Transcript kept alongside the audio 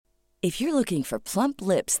If you're looking for plump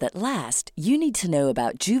lips that last, you need to know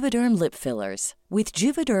about Juvederm lip fillers. With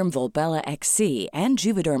Juvederm Volbella XC and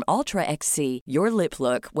Juvederm Ultra XC, your lip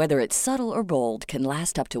look, whether it's subtle or bold, can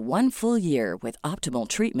last up to 1 full year with optimal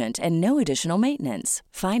treatment and no additional maintenance.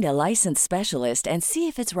 Find a licensed specialist and see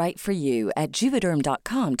if it's right for you at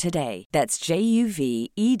Juvederm.com today. That's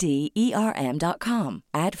JUVEDERM.com.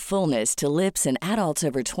 Add fullness to lips in adults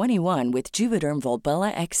over 21 with Juvederm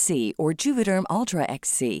Volbella XC or Juvederm Ultra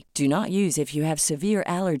XC. Do not use if you have severe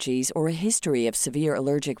allergies or a history of severe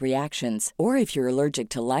allergic reactions, or if you're allergic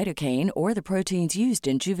to lidocaine or the proteins used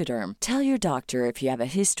in Juvederm. Tell your doctor if you have a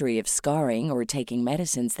history of scarring or taking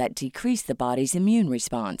medicines that decrease the body's immune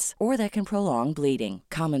response or that can prolong bleeding.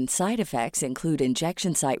 Common side effects include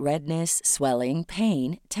injection site redness, swelling,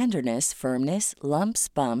 pain, tenderness, firmness, lumps,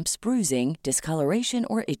 bumps, bruising, discoloration,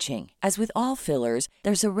 or itching. As with all fillers,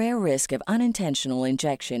 there's a rare risk of unintentional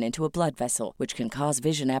injection into a blood vessel, which can cause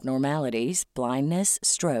vision abnormalities, blindness,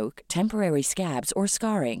 stroke, temporary scabs, or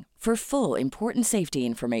scarring. For full, important safety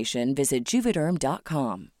information, visit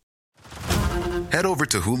Juvederm.com. Head over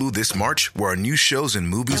to Hulu this March, where our new shows and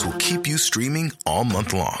movies will keep you streaming all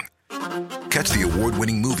month long. Catch the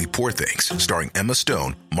award-winning movie Poor Things, starring Emma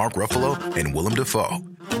Stone, Mark Ruffalo, and Willem Dafoe.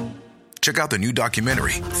 Check out the new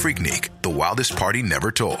documentary, Freaknik, The Wildest Party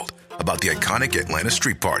Never Told, about the iconic Atlanta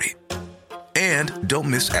Street Party. And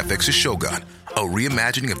don't miss FX's Shogun, a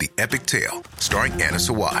reimagining of the epic tale, starring Anna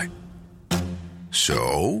Sawai.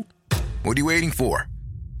 So, what are you waiting for?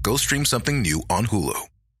 Go stream something new on Hulu.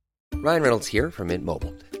 Ryan Reynolds here from Mint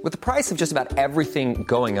Mobile. With the price of just about everything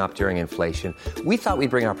going up during inflation, we thought we'd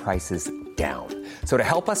bring our prices down. So to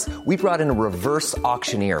help us, we brought in a reverse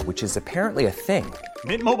auctioneer, which is apparently a thing.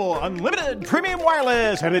 Mint Mobile Unlimited Premium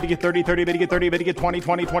Wireless. How to get 30, 30, bit to get 30, bit to get 20,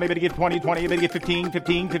 20, 20, bit to get 20, 20, bit to get 15,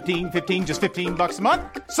 15, 15, 15, just $15 a month?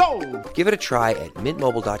 Sold! Give it a try at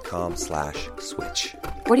mintmobile.com/switch.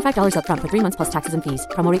 $45 up front for 3 months plus taxes and fees.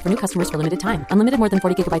 Promo rate for new customers for limited time. Unlimited more than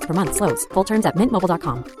 40 gigabytes per month. Slows full terms at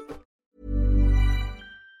mintmobile.com.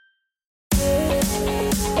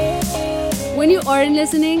 When you aren't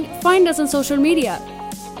listening, find us on social media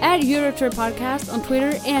at Eurotrip Podcast on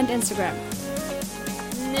Twitter and Instagram.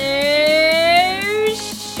 Nu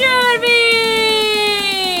kör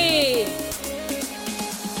vi!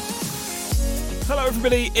 Hello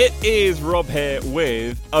everybody, it is Rob here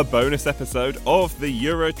with a bonus episode of the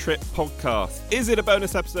Eurotrip Podcast. Is it a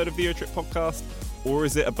bonus episode of the Eurotrip Podcast, or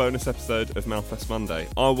is it a bonus episode of Malfest Monday?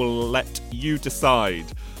 I will let you decide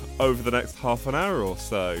over the next half an hour or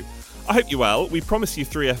so. I hope you're well. We promised you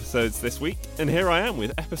 3 episodes this week, and here I am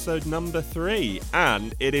with episode number 3,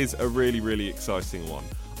 and it is a really, really exciting one.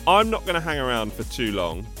 I'm not going to hang around for too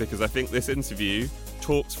long, because I think this interview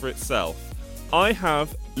talks for itself. I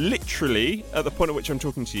have literally, at the point at which I'm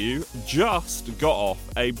talking to you, just got off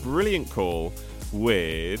a brilliant call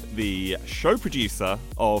with the show producer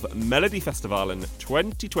of Melodifestivalen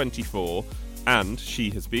 2024, and she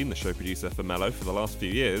has been the show producer for Mello for the last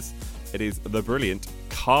few years. It is the brilliant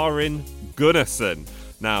Karin Gunnarsson.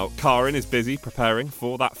 Now, Karin is busy preparing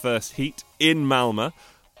for that first heat in Malmö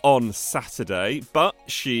on Saturday, but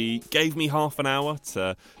she gave me half an hour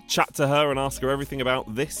to chat to her and ask her everything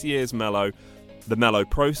about this year's Mello, the Mello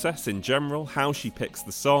process in general, how she picks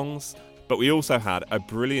the songs. But we also had a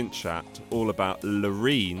brilliant chat all about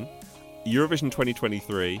Loreen, Eurovision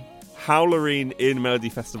 2023, how Loreen in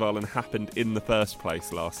Melodifestivalen happened in the first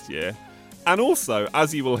place last year, and also,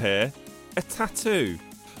 as you will hear, a tattoo.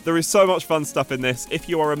 There is so much fun stuff in this. If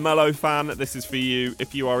you are a Mello fan, this is for you.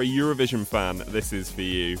 If you are a Eurovision fan, this is for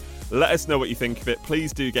you. Let us know what you think of it.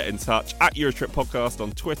 Please do get in touch at Eurotrip Podcast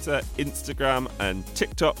on Twitter, Instagram, and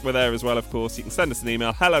TikTok. We're there as well, of course. You can send us an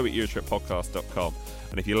email, hello@eurotrippodcast.com.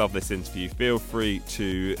 And if you love this interview, feel free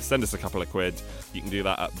to send us a couple of quid. You can do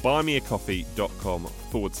that at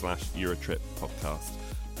buymeacoffee.com/Eurotrip Podcast.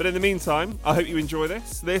 But in the meantime, I hope you enjoy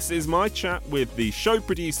this. This is my chat with the show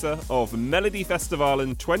producer of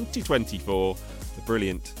Melodifestivalen 2024, the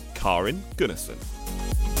brilliant Karin Gunnarsson.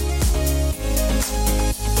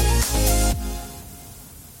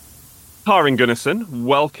 Karin Gunnarsson,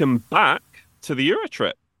 welcome back to the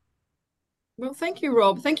Eurotrip. Well, thank you,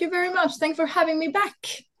 Rob. Thank you very much. Thanks for having me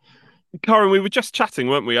back. Karin, we were just chatting,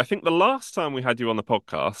 weren't we? I think the last time we had you on the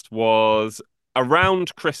podcast was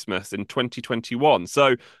around Christmas in 2021.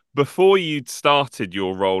 So before you'd started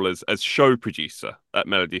your role as show producer at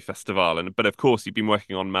Melodifestivalen, but of course you've been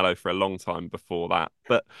working on Mello for a long time before that.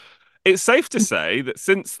 But it's safe to say that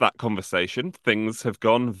since that conversation, things have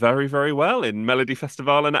gone very, very well in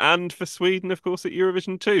Melodifestivalen and for Sweden, of course, at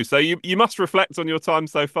Eurovision too. So you must reflect on your time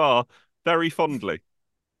so far very fondly.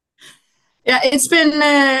 Yeah, it's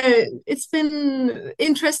been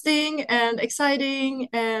interesting and exciting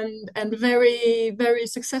and very very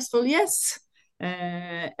successful. Yes,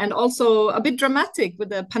 and also a bit dramatic with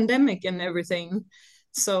the pandemic and everything.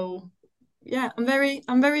 So yeah, I'm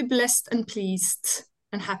very blessed and pleased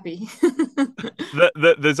and happy.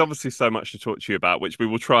 There's obviously so much to talk to you about, which we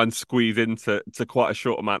will try and squeeze into quite a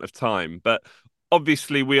short amount of time. But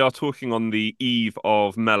obviously, we are talking on the eve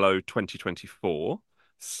of Mellow 2024.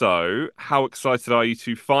 So, how excited are you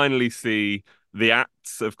to finally see the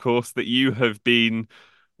acts, of course, that you have been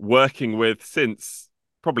working with since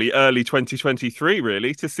probably early 2023,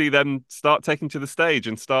 really, to see them start taking to the stage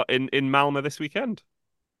and start in Malmö this weekend?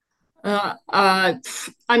 Uh,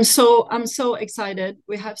 I'm so excited.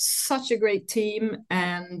 We have such a great team,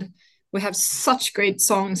 and we have such great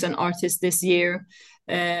songs and artists this year.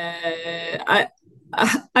 I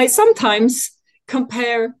sometimes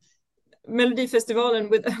compare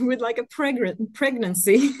Melodifestivalen with with like a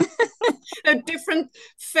pregnancy. They're different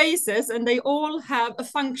phases, and they all have a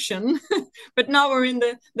function. But now we're in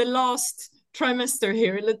the last trimester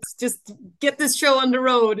here. Let's just get this show on the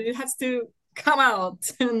road. It has to come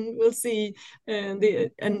out, and we'll see and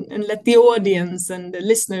let the audience and the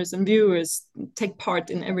listeners and viewers take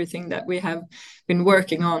part in everything that we have been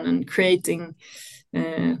working on and creating.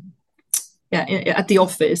 Yeah, at the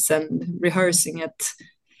office and rehearsing it.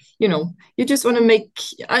 You just want to make.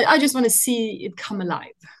 I just want to see it come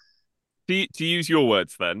alive. To use your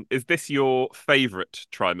words then, is this your favorite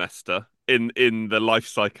trimester in the life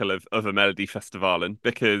cycle of a Melodifestivalen?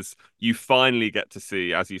 Because you finally get to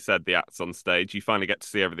see, as you said, the acts on stage, you finally get to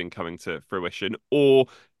see everything coming to fruition, or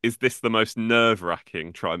is this the most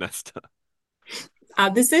nerve-wracking trimester?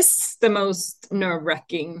 This is the most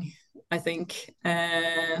nerve-wracking, I think,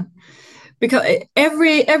 because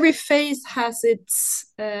every phase has its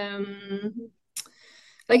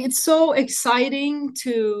like it's so exciting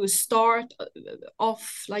to start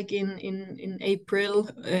off like in April.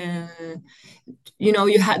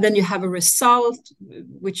 You have a result,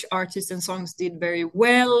 which artists and songs did very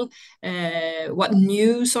well, what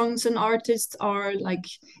new songs and artists are like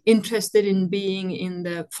interested in being in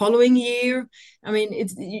the following year. I mean,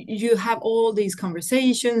 you have all these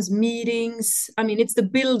conversations, meetings. I mean, it's the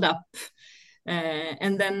build up,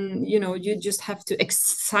 and then you just have to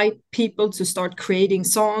excite people to start creating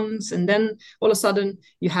songs, and then all of a sudden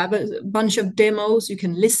you have a bunch of demos you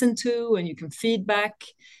can listen to and you can feedback.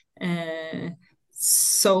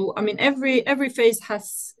 So I mean, every phase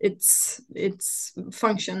has its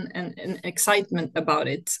function and excitement about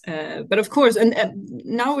it. But of course, and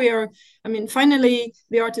now we are. I mean, finally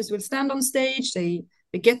the artists will stand on stage. They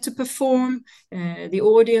get to perform. The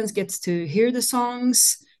audience gets to hear the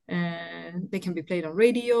songs. They can be played on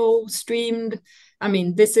radio, streamed. I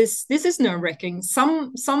mean, this is nerve wracking.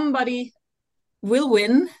 Somebody will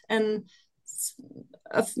win, and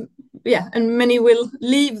uh, yeah, and many will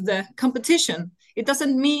leave the competition. It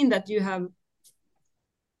doesn't mean that you have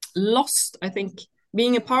lost. I think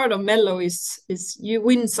being a part of Mello is you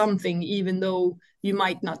win something, even though you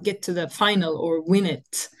might not get to the final or win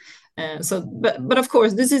it. But of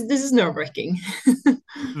course, this is nerve wracking.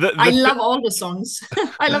 The I the th love all the songs.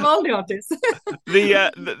 I love all the artists.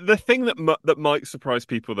 the thing that might surprise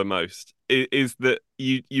people the most is that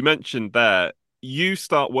you mentioned there you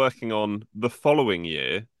start working on the following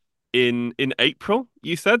year in April,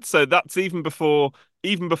 you said. So that's even before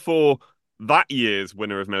that year's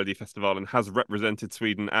winner of Melodifestivalen has represented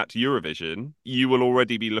Sweden at Eurovision. You will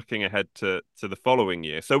already be looking ahead to the following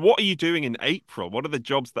year. So what are you doing in April? What are the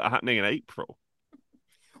jobs that are happening in April?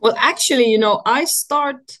 Well, actually, I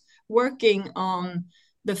start working on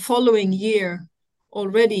the following year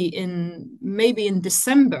already in maybe in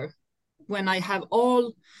December, when I have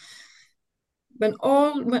when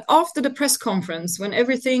after the press conference, when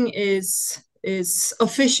everything is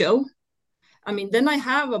official. I mean, then I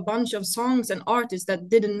have a bunch of songs and artists that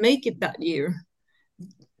didn't make it that year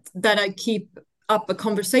that I keep up a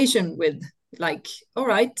conversation with. Like, all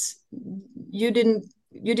right, you didn't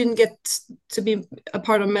get to be a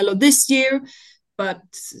part of Mello this year, but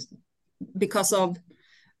because of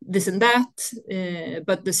this and that,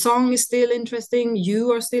 but the song is still interesting.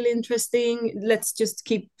 You are still interesting. Let's just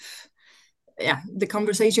keep, yeah, the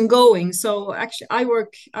conversation going. So actually, I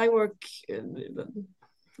work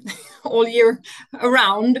all year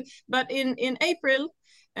around, but in April,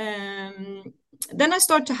 um, then I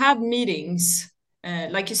start to have meetings.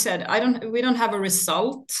 Like you said, we don't have a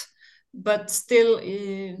result, but still,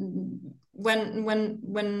 when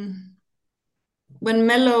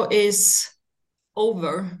Mello is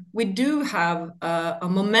over, we do have a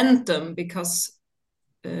momentum, because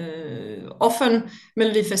often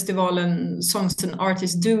Melodifestivalen songs and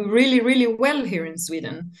artists do really, really well here in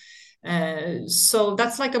Sweden. So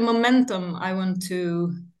that's like a momentum I want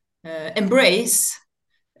to embrace,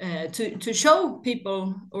 to show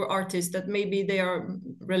people or artists that maybe they are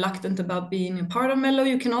reluctant about being a part of Mello.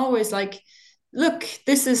 You can always like, look,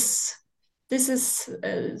 this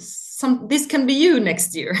can be you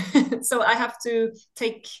next year. So I have to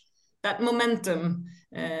take that momentum,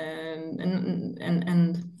 and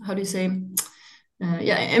how do you say,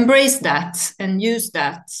 embrace that and use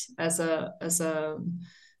that as a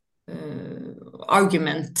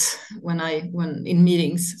argument when in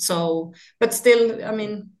meetings. So, but still, I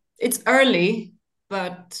mean, it's early,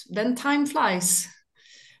 but then time flies.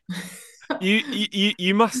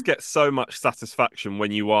 You must get so much satisfaction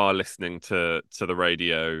when you are listening to the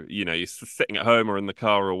radio. You know, you're sitting at home or in the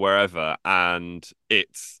car or wherever, and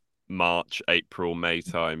it's March, April, May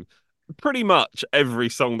time. Pretty much every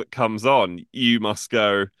song that comes on, you must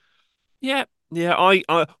go, yeah, yeah. I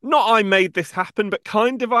not I made this happen, but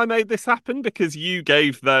kind of I made this happen because you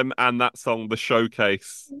gave them and that song the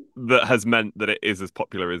showcase that has meant that it is as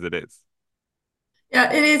popular as it is.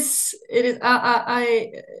 Yeah, it is. It is.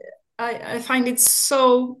 I find it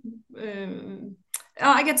so.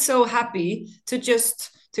 I get so happy to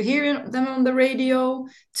just to hear them on the radio.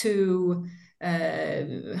 To,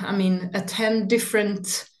 I mean, attend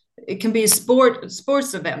different. It can be a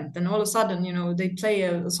sports event, and all of a sudden, they play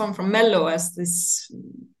a song from Mello as this,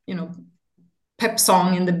 pep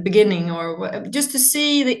song in the beginning, or just to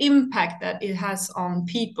see the impact that it has on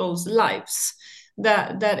people's lives.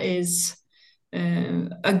 That is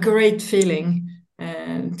a great feeling.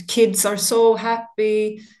 And kids are so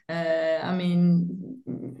happy. I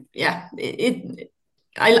mean, yeah,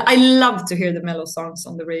 I love to hear the Mellow songs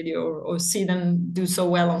on the radio, or see them do so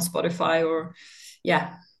well on Spotify, or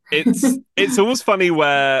yeah. It's always funny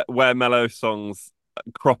where mellow songs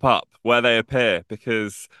crop up, where they appear,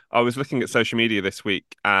 because I was looking at social media this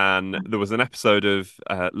week and there was an episode of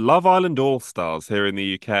Love Island All Stars here in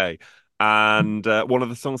the UK, and one of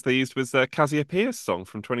the songs they used was Cassiopeia's song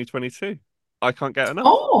from 2022. I can't get enough.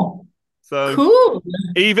 Oh, So cool.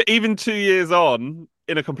 even 2 years on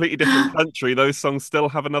in a completely different country, those songs still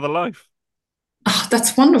have another life. Oh,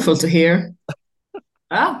 that's wonderful to hear.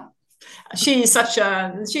 Ah, she's such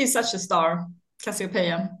a star,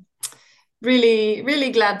 Cassiopeia. Really,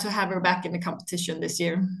 really glad to have her back in the competition this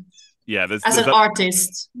year Yeah, as an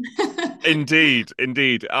artist. indeed,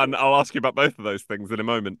 and I'll ask you about both of those things in a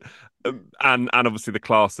moment, and obviously the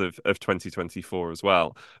class of 2024 as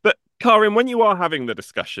well. But Karin, when you are having the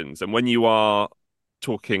discussions and when you are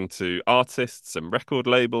talking to artists and record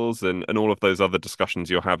labels and all of those other discussions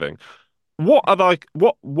you're having, what are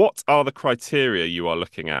the criteria you are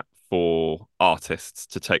looking at for artists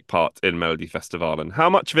to take part in Melodifestivalen? How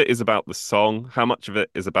much of it is about the song? How much of it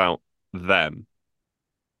is about them?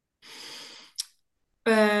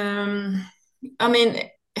 I mean,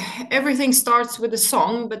 everything starts with a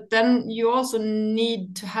song, but then you also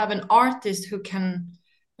need to have an artist uh,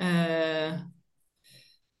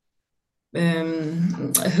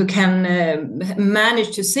 who can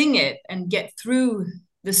manage to sing it and get through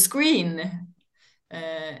the screen,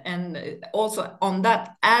 and also on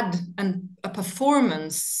that add a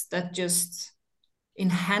performance that just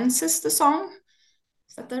enhances the song.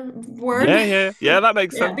 Is that the word? Yeah, that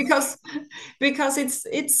makes Yeah, sense. because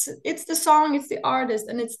it's the song, it's the artist,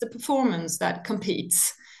 and it's the performance that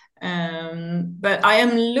competes. But I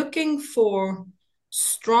am looking for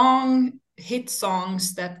strong hit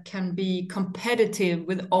songs that can be competitive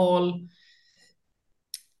with all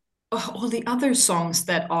the other songs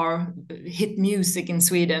that are hit music in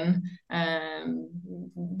Sweden,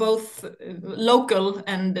 both local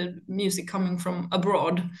and music coming from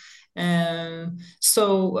abroad.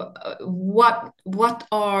 So, what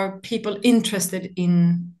are people interested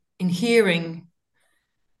in hearing?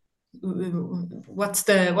 What's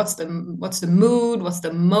the mood? What's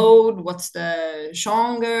the mode? What's the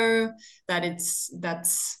genre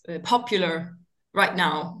that's popular right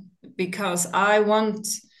now? Because I want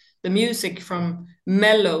the music from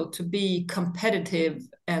Mello to be competitive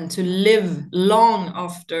and to live long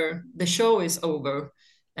after the show is over.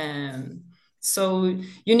 So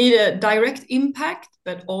you need a direct impact,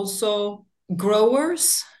 but also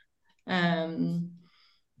growers.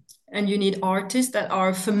 And you need artists that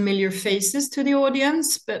are familiar faces to the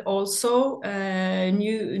audience, but also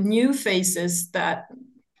new faces that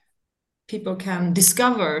people can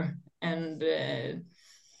discover. And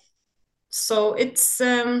so it's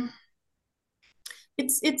a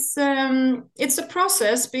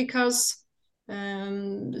process, because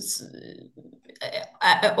And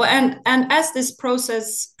as this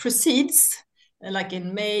process proceeds, like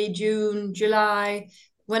in May, June, July,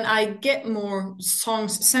 when I get more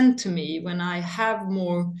songs sent to me, when I have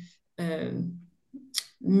more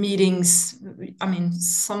meetings, I mean,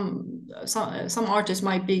 some artists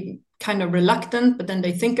might be kind of reluctant, but then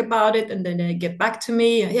they think about it and then they get back to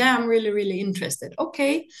me. Yeah, I'm really, really interested.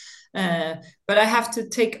 Okay, but I have to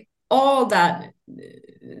take all that.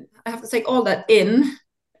 I have to take all that in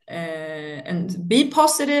and be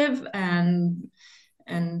positive and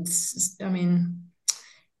I mean,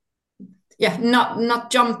 yeah,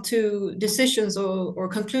 not jump to decisions or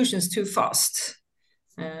conclusions too fast.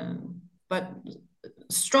 But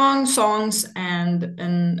strong songs and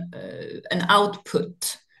an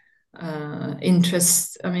output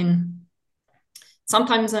interest. I mean,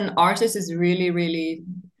 sometimes an artist is really, really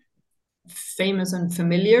famous and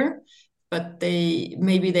familiar, but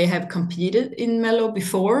they have competed in Mello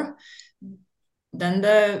before. Then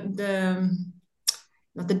the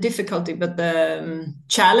not the difficulty, but the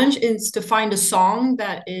challenge is to find a song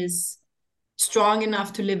that is strong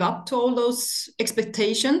enough to live up to all those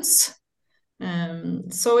expectations.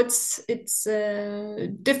 So it's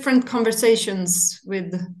different conversations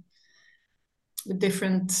with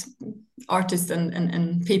different artists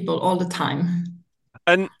and people all the time.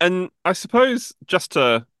 And I suppose just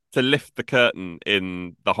to lift the curtain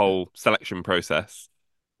in the whole selection process,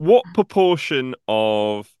 what proportion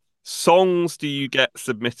of songs do you get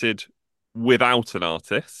submitted without an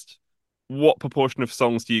artist? What proportion of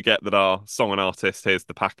songs do you get that are song and artist, here's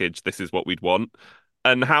the package, this is what we'd want?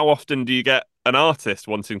 And how often do you get an artist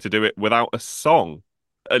wanting to do it without a song?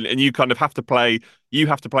 And you kind of have to play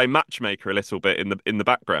matchmaker a little bit in the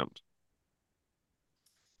background.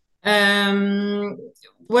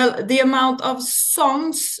 Well, the amount of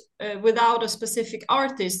songs without a specific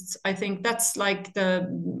artist, I think that's like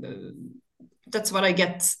that's what I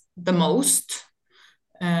get the most.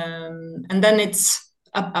 And then it's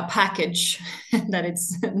a package that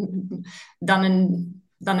it's done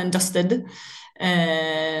and dusted.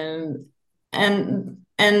 And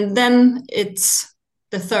then it's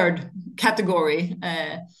the third category.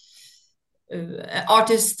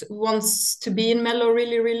 Artist wants to be in Mello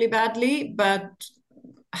really, really badly, but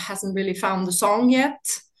hasn't really found the song yet.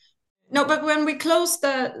 No, but when we close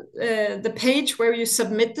the page where you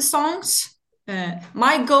submit the songs,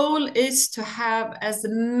 my goal is to have as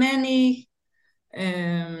many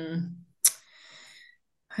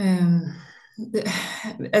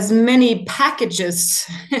as many packages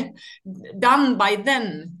done by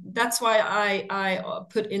then. That's why I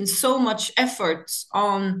put in so much effort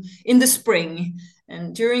in the spring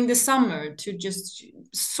and during the summer to just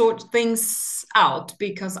sort things out,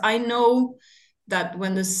 because I know that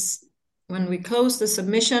when we close the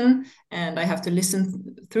submission and I have to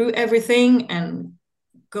listen through everything and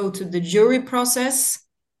go to the jury process,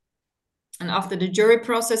 and after the jury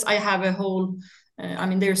process I have a whole I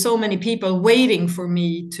mean, there are so many people waiting for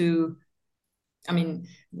me to, I mean,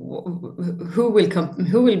 who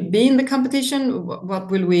will be in the competition?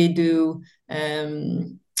 What will we do?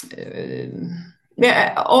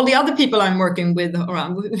 Yeah, all the other people I'm working with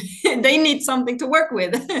around, they need something to work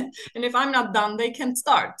with, and if I'm not done, they can't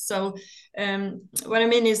start. So, what I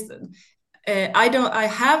mean is, I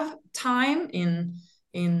have time in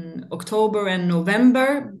October and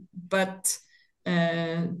November, but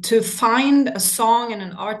to find a song and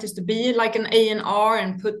an artist to be like an A&R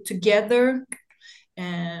and put together,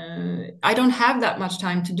 I don't have that much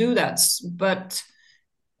time to do that, but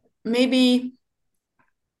maybe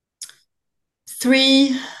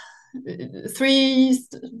three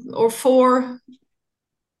or four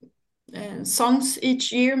songs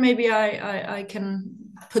each year maybe I can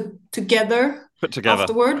put together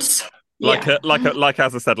afterwards. Like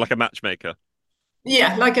as I said, like a matchmaker.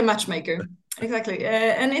 Yeah, like a matchmaker. Exactly.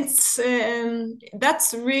 And it's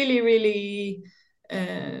that's really, really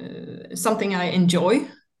something I enjoy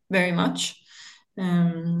very much.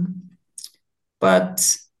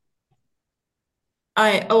 But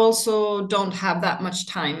I also don't have that much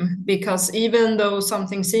time, because even though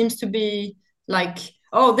something seems to be like,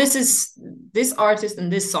 oh, this is this artist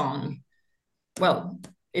and this song, well,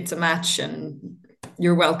 it's a match and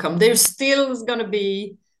you're welcome. There's still going to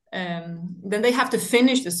be, then they have to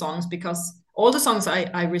finish the songs, because all the songs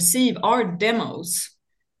I receive are demos.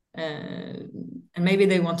 And maybe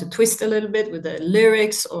they want to twist a little bit with the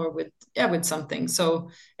lyrics or with something.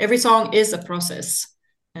 So every song is a process.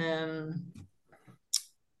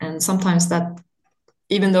 And sometimes that,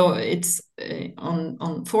 even though it's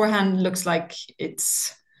on forehand looks like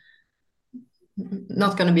it's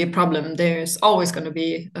not going to be a problem, there's always going to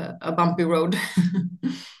be a bumpy road.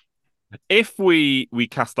 If we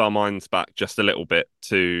cast our minds back just a little bit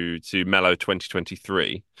to Mello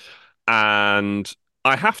 2023, and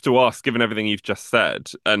I have to ask, given everything you've just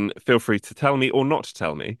said, and feel free to tell me or not to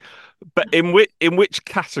tell me, but in which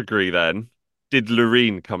category then did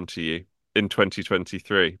Loreen come to you in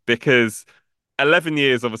 2023? Because 11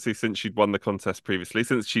 years obviously since she'd won the contest previously,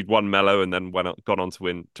 since she'd won Mello and then gone on to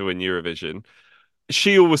win Eurovision.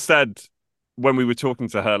 She always said when we were talking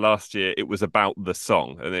to her last year, it was about the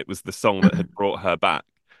song and it was the song that had brought her back.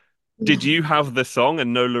 Did you have the song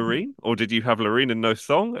and no Loreen, or did you have Loreen and no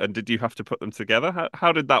song, and did you have to put them together?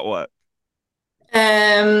 How did that work?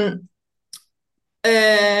 Um,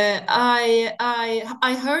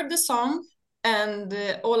 I heard the song, and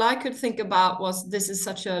all I could think about was this is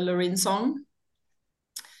such a Loreen song.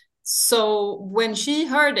 So when she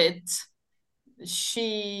heard it,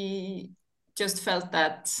 she just felt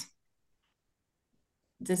that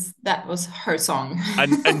that was her song.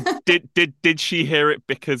 And did she hear it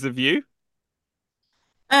because of you?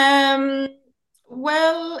 um,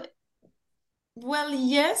 well,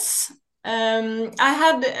 yes. I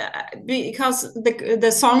had because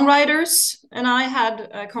the songwriters and I had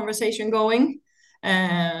a conversation going,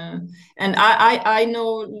 and I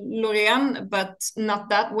know Lorraine, but not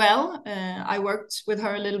that well. I worked with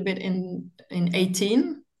her a little bit in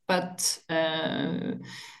 18, but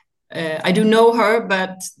I do know her,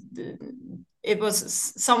 but it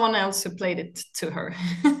was someone else who played it to her.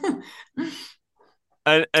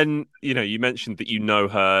 And you mentioned that you know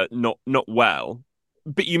her not well,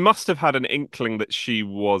 but you must have had an inkling that she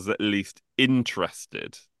was at least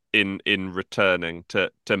interested in returning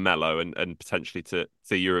to Mello and potentially to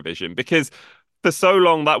Eurovision, because for so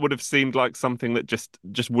long that would have seemed like something that just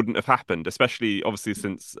wouldn't have happened, especially obviously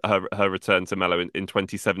since her return to Mello in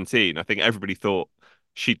 2017. I think everybody thought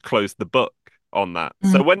she'd closed the book on that.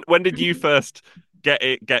 So when did you first get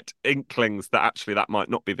inklings that actually that might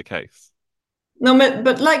not be the case? No,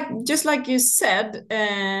 but like just like you said,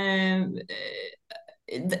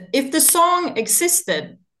 if the song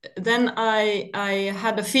existed, then I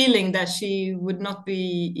had a feeling that she would not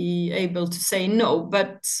be able to say no.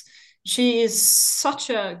 But she is such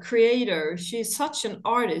a creator. She's such an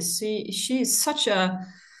artist. She's such an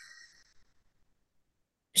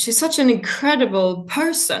incredible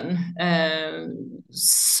person.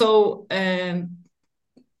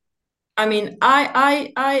 I mean,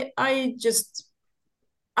 I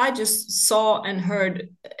just saw and heard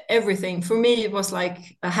everything. For me, it was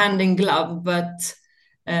like a hand in glove. But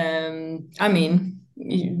I mean,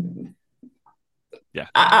 Yeah.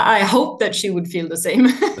 I hope that she would feel the same.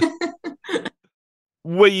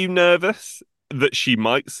 Were you nervous that she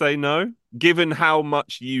might say no, given how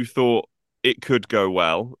much you thought it could go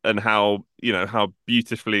well and how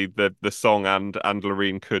beautifully the song and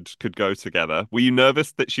Loreen could go together? Were you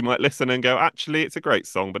nervous that she might listen and go, actually, it's a great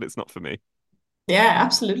song, but it's not for me? Yeah,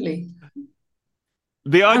 absolutely.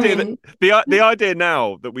 The I idea that mean, the idea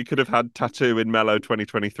now that we could have had Tattoo in Mello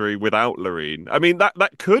 2023 without Loreen, I mean that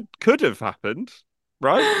could have happened,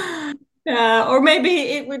 right? or maybe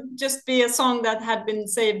it would just be a song that had been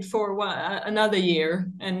saved for another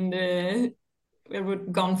year, and it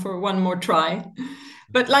would gone for one more try.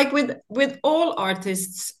 But like with all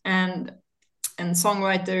artists and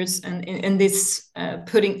songwriters and in this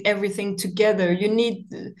putting everything together, you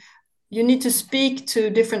need to speak to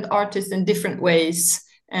different artists in different ways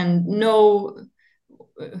and know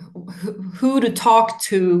who to talk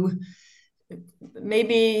to.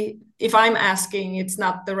 Maybe if I'm asking, it's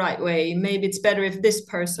not the right way. Maybe it's better if this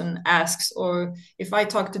person asks, or if I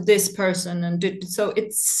talk to this person and do so.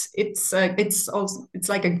 It's also it's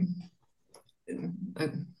like a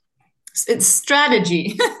it's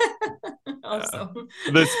strategy. Also.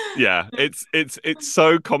 It's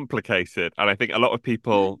so complicated, and I think a lot of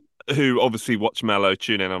people who obviously watch Mello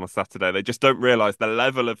tune in on a Saturday, they just don't realize the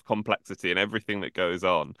level of complexity and everything that goes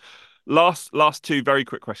on. Last two very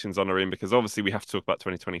quick questions on Irene, because obviously we have to talk about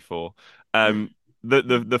 2024.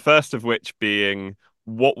 The first of which being,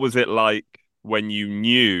 what was it like when you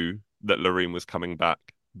knew that Loreen was coming back,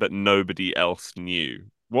 but nobody else knew?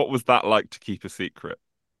 What was that like to keep a secret?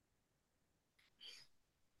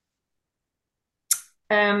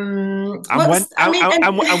 And when I mean,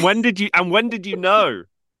 and when did you know?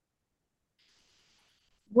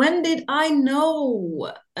 when did I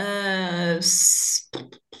know?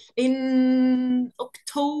 In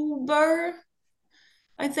October,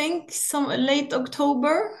 I think, some late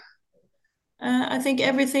October. I think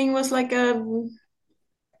everything was like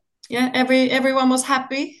everyone was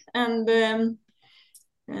happy, and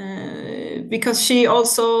because she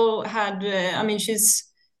also had, I mean,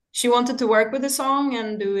 she wanted to work with the song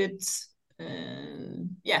and do it.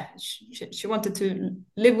 Yeah, she wanted to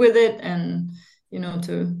live with it, and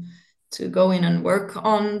to go in and work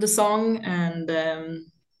on the song. And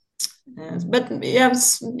but yeah, it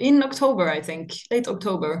was in October, I think, late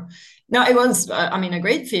October. Now it was, I mean, a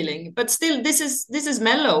great feeling. But still, this is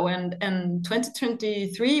mellow, and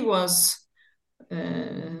 2023 was.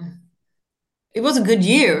 It was a good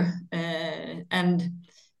year, and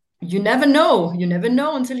you never know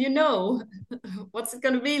until you know what's it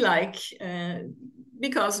going to be like,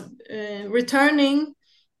 because returning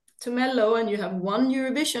to mellow, and you have won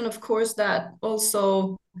Eurovision, of course, that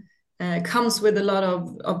also comes with a lot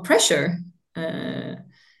of pressure. And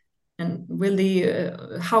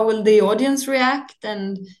how will the audience react?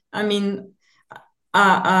 And I mean,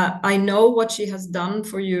 I know what she has done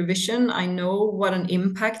for Eurovision. I know what an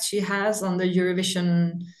impact she has on the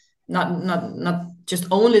Eurovision, not just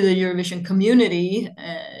only the Eurovision community.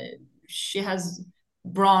 She has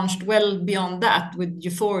branched well beyond that with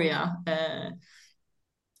Euphoria.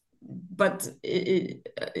 But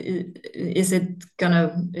is it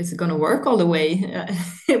gonna work all the way?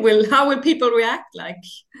 How will people react? Like,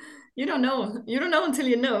 you don't know. You don't know until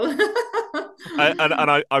you know.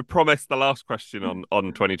 I promised the last question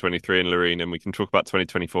on 2023 and Loreen, and we can talk about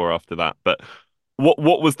 2024 after that. But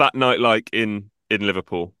what was that night like in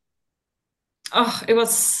Liverpool? Oh, it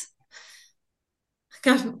was.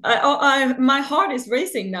 God, my heart is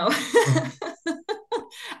racing now.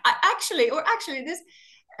 Actually, this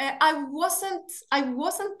I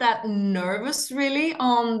wasn't that nervous really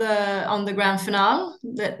on the grand finale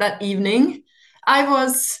that evening. I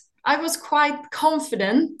was quite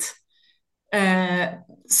confident.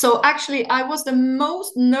 So actually, I was the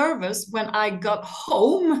most nervous when I got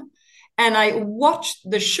home and I watched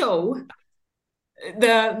the show,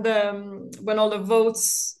 when all the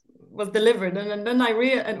votes was delivered, and then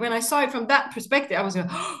and when I saw it from that perspective, I was like,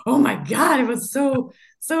 oh my god, it was so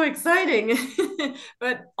exciting.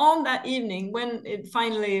 But on that evening, when it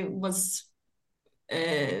finally was,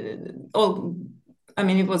 oh, I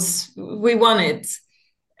mean, we won it.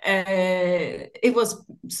 It was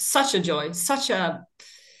such a joy, such a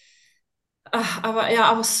yeah,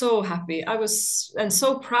 I was so happy. I was and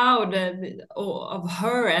so proud of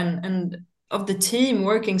her, and of the team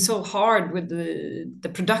working so hard with the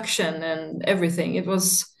production and everything. It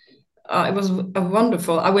was a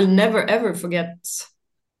wonderful. I will never ever forget.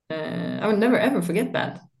 I will never ever forget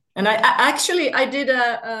that. And I did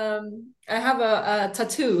I have a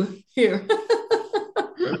tattoo here.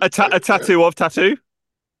 A tattoo of tattoo?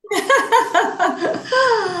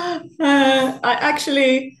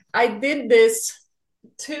 I did this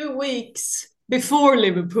 2 weeks before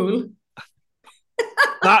Liverpool.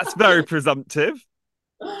 That's very presumptive.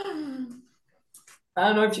 I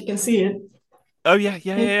don't know if you can see it. Oh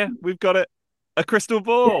yeah. We've got it. A crystal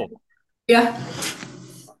ball. Yeah.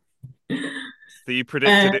 So you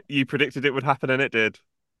predicted it. You predicted it would happen, and it did.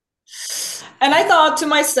 And I thought to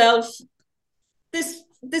myself, this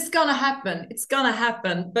gonna happen. It's gonna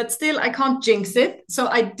happen. But still, I can't jinx it. So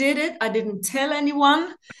I did it. I didn't tell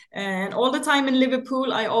anyone. And all the time in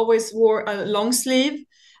Liverpool, I always wore a long sleeve.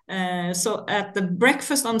 So at the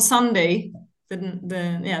breakfast on Sunday,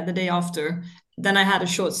 the day after, then I had a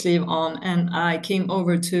short sleeve on, and I came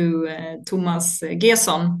over to Thomas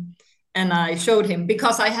Gesson, and I showed him,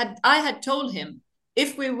 because I had told him,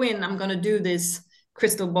 if we win, I'm gonna do this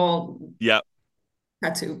crystal ball Yeah.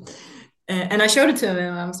 tattoo. And I showed it to him,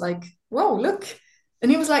 and I was like, "Whoa, look!"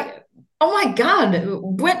 And he was like, "Oh my god!"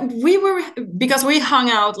 When we were, because we hung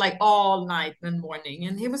out like all night and morning,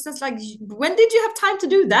 and he was just like, "When did you have time to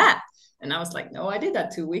do that?" And I was like, "No, I did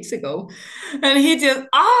that 2 weeks ago." And he just,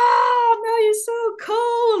 no, you're so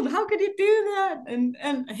cold. How could you do that? And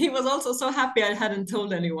he was also so happy I hadn't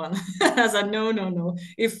told anyone. I said, "No, no, no.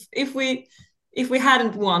 If we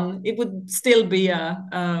hadn't won, it would still be a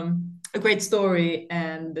great story,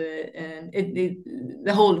 and the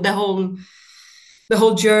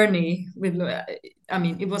whole journey with. I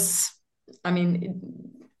mean, it was. I mean,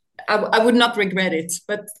 I would not regret it,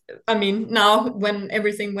 but I mean, now when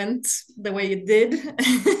everything went the way it did,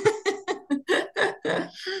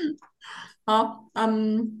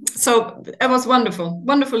 so it was wonderful,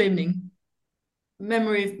 wonderful evening,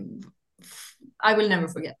 memory I will never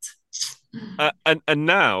forget. And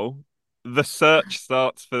now the search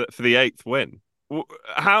starts for the eighth win.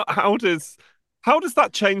 How does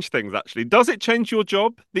that change things actually? Does it change your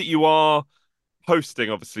job that you are hosting,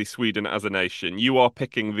 obviously, Sweden as a nation? You are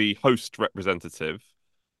picking the host representative.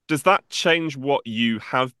 Does that change what you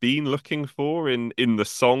have been looking for in the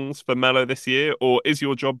songs for Mello this year, or is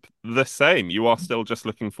your job the same? You are still just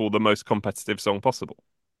looking for the most competitive song possible?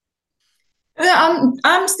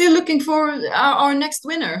 I'm still looking for our next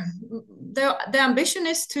winner. The ambition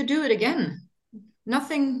is to do it again.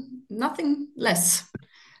 Nothing less.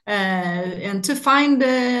 And to find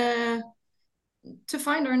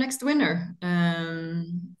our next winner.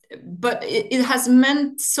 But it has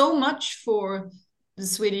meant so much for the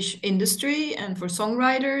Swedish industry and for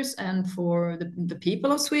songwriters and for the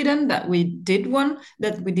people of Sweden that we did win.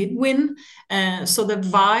 So the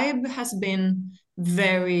vibe has been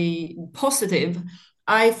very positive.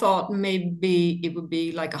 I thought maybe it would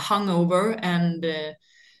be like a hungover and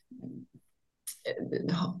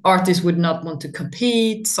artists would not want to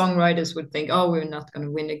compete. Songwriters would think, "Oh, we're not going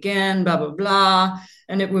to win again," blah blah blah,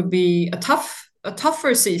 and it would be a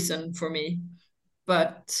tougher season for me.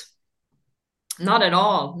 But not at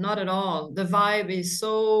all, not at all. The vibe is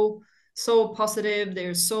so positive.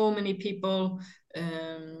 There's so many people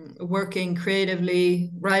working creatively,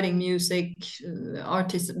 writing music,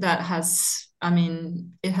 artists that has. I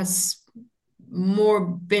mean, it has more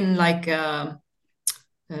been like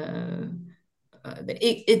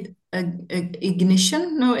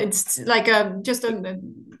ignition. No, it's like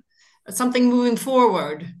something moving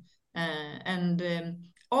forward, and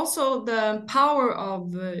also the power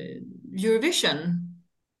of Eurovision.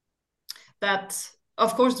 That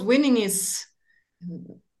of course winning is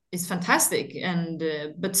fantastic, and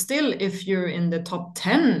but still, if you're in the top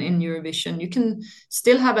 10 in Eurovision, you can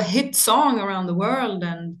still have a hit song around the world,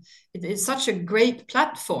 and it is such a great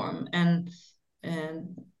platform.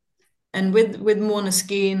 And with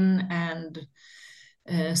Måneskin and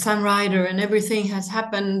Sam Ryder and everything has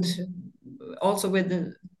happened. Also with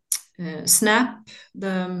the Snap,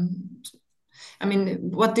 I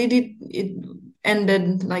mean, what did it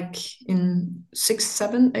ended like in 6,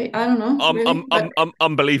 7, 8? I don't know really. But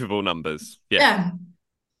Unbelievable numbers. Yeah,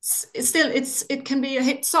 it can be a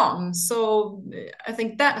hit song. So I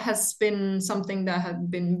think that has been something that has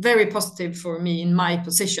been very positive for me in my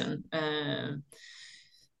position.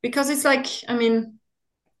 Because it's like, I mean,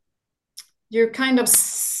 you're kind of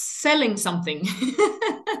selling something,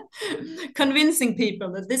 convincing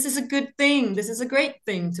people that this is a good thing, this is a great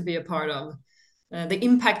thing to be a part of, the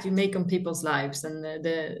impact you make on people's lives, and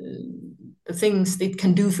the things it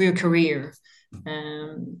can do for your career.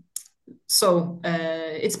 So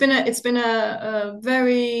it's been a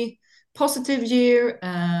very positive year.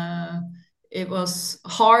 It was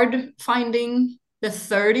hard finding the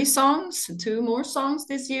 30 songs, 2 more songs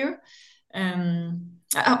this year.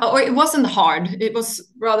 Or it wasn't hard. It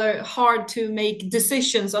was rather hard to make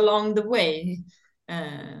decisions along the way,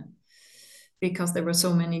 because there were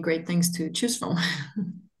so many great things to choose from.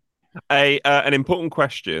 An important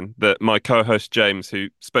question that my co-host James, who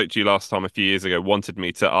spoke to you last time a few years ago, wanted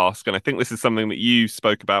me to ask, and I think this is something that you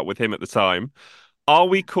spoke about with him at the time. Are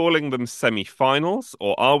we calling them semi-finals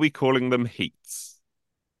or are we calling them heats?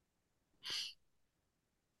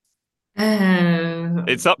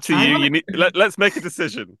 It's up to you. Let's make a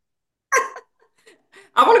decision.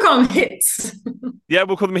 I want to call them hits. Yeah,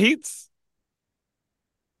 we'll call them heats.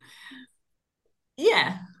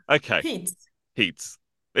 Yeah. Okay. Heats.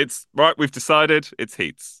 It's right. We've decided it's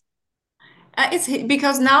heats. It's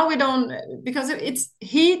because now we don't, because it's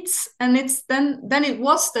heats, and it's then it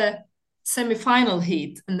was the semi-final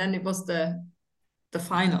heat, and then it was the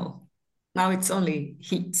final. Now it's only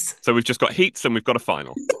heats. So we've just got heats and we've got a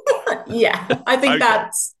final. Yeah, I think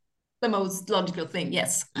that's the most logical thing.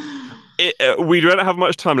 Yes. We don't have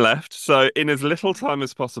much time left, so in as little time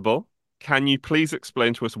as possible, can you please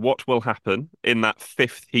explain to us what will happen in that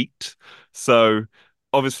 5th heat? So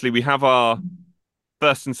obviously we have our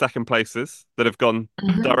first and second places that have gone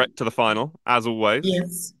direct to the final, as always.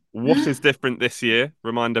 Yes. What is different this year?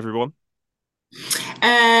 Remind everyone.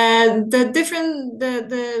 The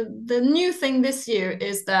new thing this year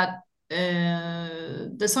is that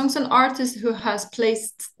the songs and artists who has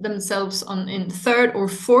placed themselves in 3rd or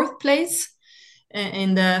 4th place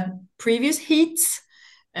in the previous heats,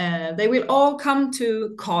 they will all come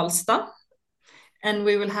to Karlstad, and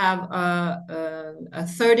we will have a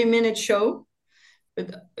 30-minute show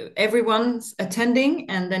with everyone's attending,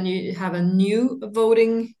 and then you have a new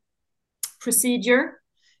voting procedure,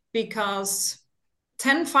 because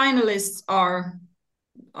 10 finalists are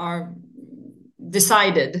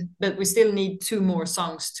decided, but we still need 2 more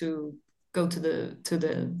songs to go to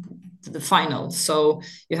the final. So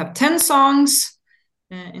you have 10 songs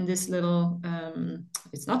in this little,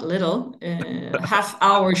 it's not little,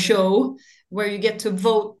 half-hour show where you get to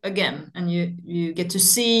vote again, and you get to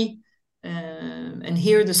see and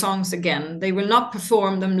hear the songs again. They will not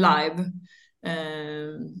perform them live.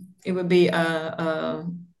 It will be a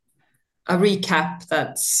recap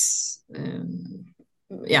that's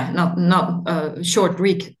not a short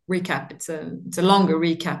recap. It's a longer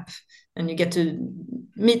recap, and you get to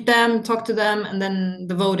meet them, talk to them, and then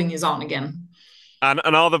the voting is on again. And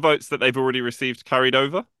are the votes that they've already received carried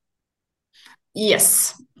over?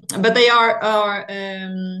 Yes, but they are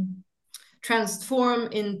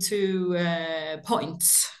transformed into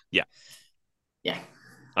points. Yeah.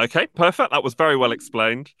 Okay, perfect. That was very well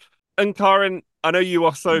explained. And Karin, I know you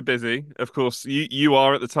are so busy. Of course, you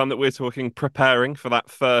are at the time that we're talking preparing for that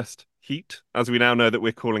first heat, as we now know that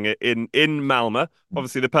we're calling it in Malmö.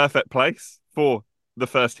 Obviously, the perfect place for the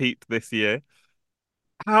first heat this year.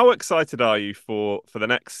 How excited are you for the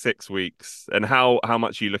next 6 weeks, and how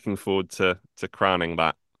much are you looking forward to crowning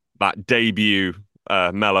that debut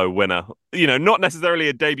Mello winner? You know, not necessarily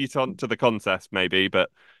a debutant to the contest, maybe, but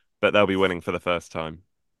they'll be winning for the first time.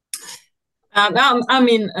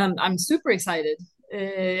 I'm super excited.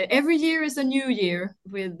 Every year is a new year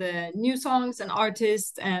with new songs and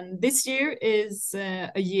artists, and this year is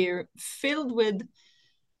a year filled with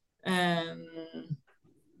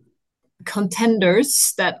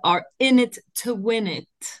contenders that are in it to win it.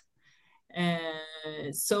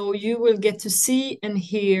 So you will get to see and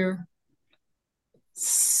hear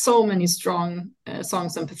so many strong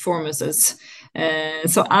songs and performances.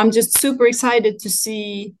 So I'm just super excited to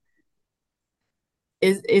see,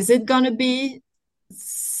 is it going to be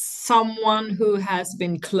someone who has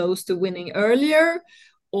been close to winning earlier,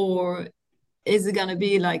 or is it going to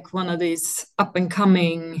be like one of these up and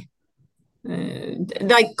coming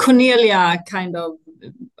like Cornelia kind of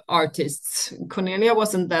artists? Cornelia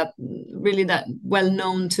wasn't that well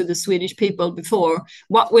known to the Swedish people before.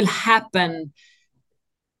 What will happen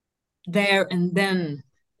there and then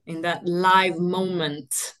in that live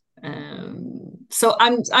moment? So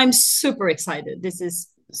I'm super excited. This is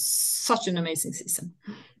such an amazing season.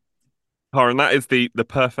 Karin, that is the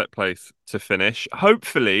perfect place to finish.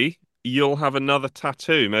 Hopefully, you'll have another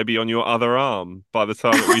tattoo, maybe on your other arm, by the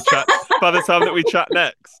time that we chat. By the time that we chat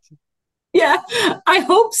next. Yeah, I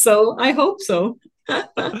hope so.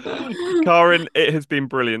 Karin, it has been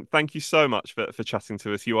brilliant. Thank you so much for chatting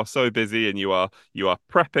to us. You are so busy, and you are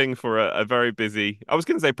prepping for a very busy. I was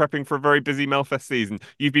going to say prepping for a very busy Melfest season.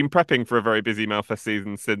 You've been prepping for a very busy Melfest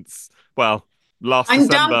season since, well, last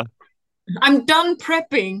December. I'm done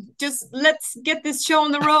prepping. Just let's get this show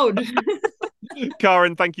on the road.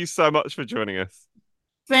 Karin, thank you so much for joining us.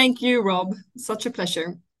 Thank you, Rob. Such a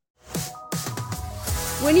pleasure.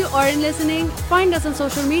 When you aren't listening, find us on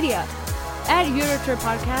social media at Eurotrip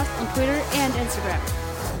Podcast on Twitter and Instagram.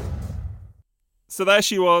 So there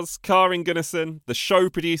she was, Karin Gunnarsson, the show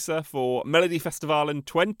producer for Melodifestivalen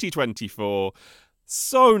 2024.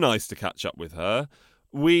 So nice to catch up with her.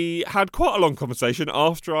 We had quite a long conversation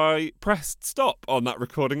after I pressed stop on that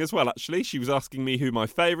recording as well, actually. She was asking me who my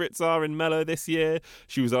favourites are in Mello this year.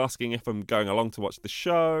 She was asking if I'm going along to watch the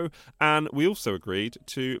show. And we also agreed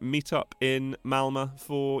to meet up in Malmö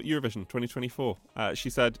for Eurovision 2024. She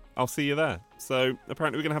said, I'll see you there. So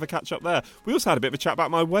apparently we're going to have a catch up there. We also had a bit of a chat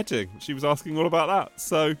about my wedding. She was asking all about that.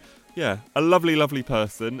 So yeah, a lovely, lovely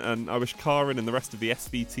person. And I wish Karin and the rest of the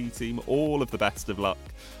SVT team all of the best of luck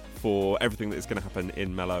for everything that is going to happen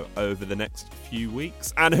in Mello over the next few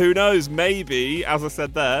weeks. And who knows, maybe, as I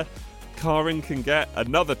said there, Karin can get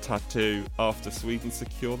another tattoo after Sweden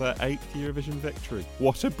secure their 8th Eurovision victory.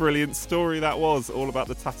 What a brilliant story that was, all about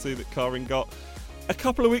the tattoo that Karin got a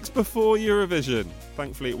couple of weeks before Eurovision.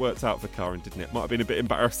 Thankfully it worked out for Karin, didn't it? Might have been a bit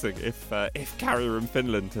embarrassing if Carrier and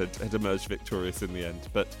Finland had emerged victorious in the end,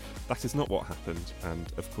 but that is not what happened. And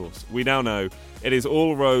of course, we now know it is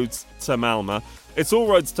all roads to Malmö. It's all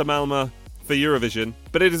roads to Malmö for Eurovision,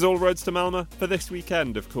 but it is all roads to Malmö for this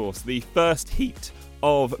weekend, of course. The first heat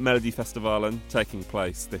of Melodifestivalen taking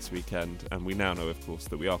place this weekend, and we now know, of course,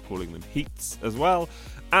 that we are calling them heats as well.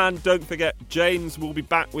 And don't forget, James will be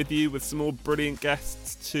back with you with some more brilliant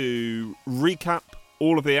guests to recap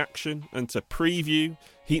all of the action and to preview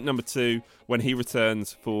heat number 2 when he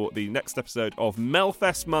returns for the next episode of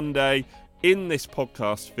Melfest Monday in this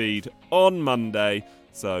podcast feed on Monday.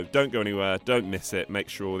 So don't go anywhere, don't miss it. Make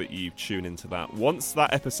sure that you tune into that once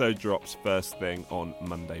that episode drops first thing on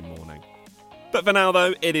Monday morning. But for now,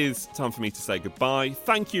 though, it is time for me to say goodbye.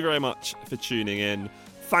 Thank you very much for tuning in.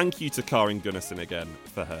 Thank you to Karin Gunnarsson again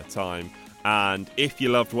for her time. And if you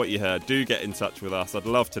loved what you heard, do get in touch with us. I'd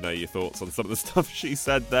love to know your thoughts on some of the stuff she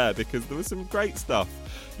said there, because there was some great stuff.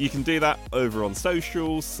 You can do that over on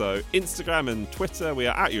socials, so Instagram and Twitter, we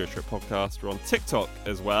are at Eurotrip Podcast. We're on TikTok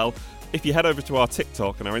as well. If you head over to our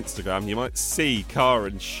TikTok and our Instagram, you might see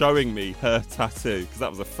Karin showing me her tattoo, because that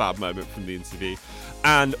was a fab moment from the interview.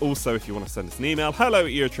 And also, if you want to send us an email,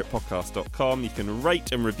 hello@eurotrippodcast.com. You can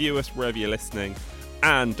rate and review us wherever you're listening.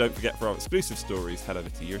 And don't forget, for our exclusive stories, head over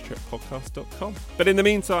to eurotrippodcast.com. But in the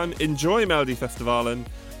meantime, enjoy Melodifestivalen,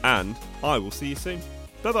 and I will see you soon.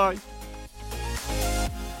 Bye-bye.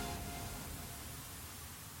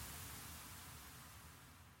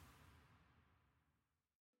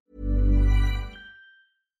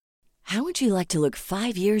 How would you like to look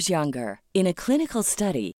 5 years younger? In a clinical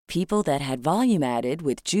study, people that had volume added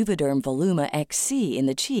with Juvederm Voluma XC in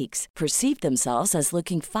the cheeks perceived themselves as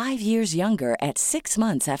looking 5 years younger at 6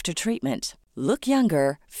 months after treatment. Look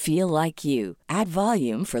younger, feel like you. Add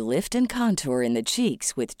volume for lift and contour in the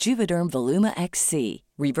cheeks with Juvederm Voluma XC.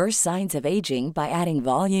 Reverse signs of aging by adding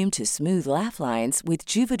volume to smooth laugh lines with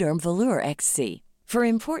Juvederm Volure XC. For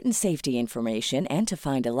important safety information and to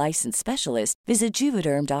find a licensed specialist, visit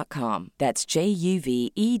Juvederm.com. That's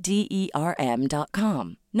JUVEDERM.com.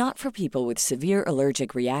 Not for people with severe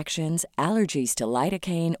allergic reactions, allergies to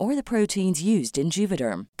lidocaine, or the proteins used in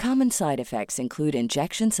Juvederm. Common side effects include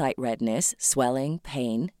injection site redness, swelling,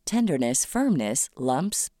 pain, tenderness, firmness,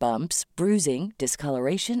 lumps, bumps, bruising,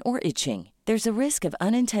 discoloration, or itching. There's a risk of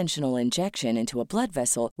unintentional injection into a blood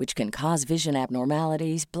vessel, which can cause vision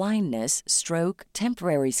abnormalities, blindness, stroke,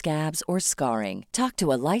 temporary scabs, or scarring. Talk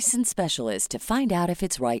to a licensed specialist to find out if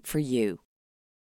it's right for you.